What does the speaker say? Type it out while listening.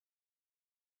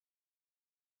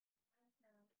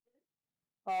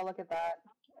Oh, look at that.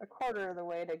 A quarter of the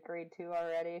way to grade 2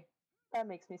 already. That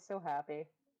makes me so happy.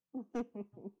 Look at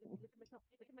my cup.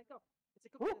 Look at my cup.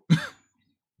 It's a Woo! coconut.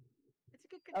 It's a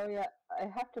Oh coconut. yeah, I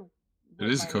have to It win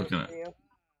is a my notes coconut. for you.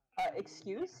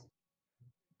 Excuse?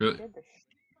 Really? Scared the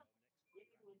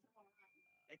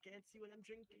I can't see what I'm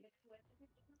drinking.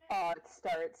 Oh, it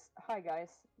starts. Hi, guys.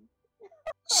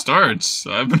 Starts.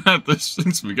 I've been at this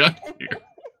since we got here.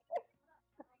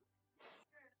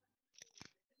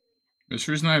 This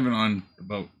sure is not even on the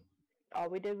boat. All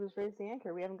we did was raise the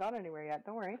anchor. We haven't gone anywhere yet.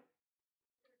 Don't worry.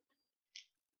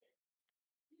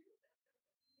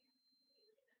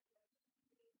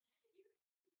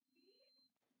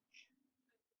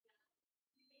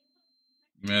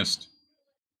 Missed.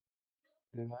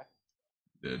 Didn't I?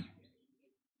 Did.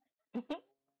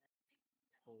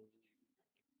 Oh,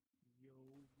 yo,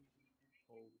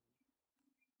 oh.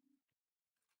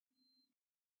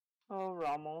 Oh,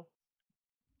 Rommel.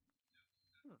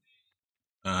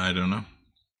 I don't know.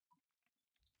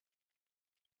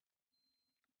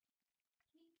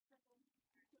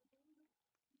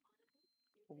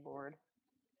 Oh, Lord.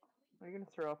 Are you going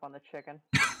to throw up on the chicken?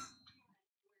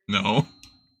 No.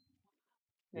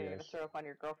 You're going to Yes. throw up on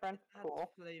your girlfriend? Add Cool.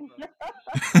 flavor.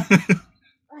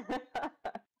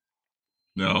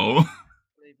 No.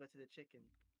 Flavor to the chicken.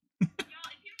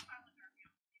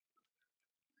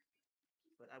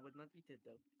 But I would not eat it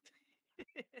though.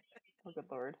 Oh, good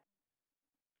Lord.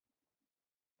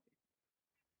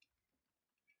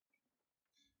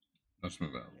 Let's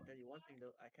move out. I tell you one thing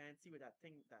though, I can't see with that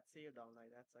thing, that sail down like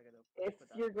that, so I gotta If put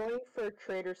that you're up. going for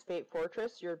Trader's Fate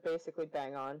Fortress, you're basically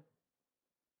bang on.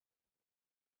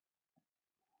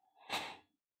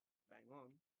 Bang on.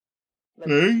 Like,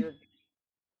 Hey?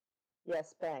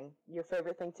 yes, bang. Your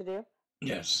favorite thing to do?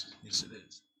 Yes. Yes, it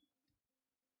is.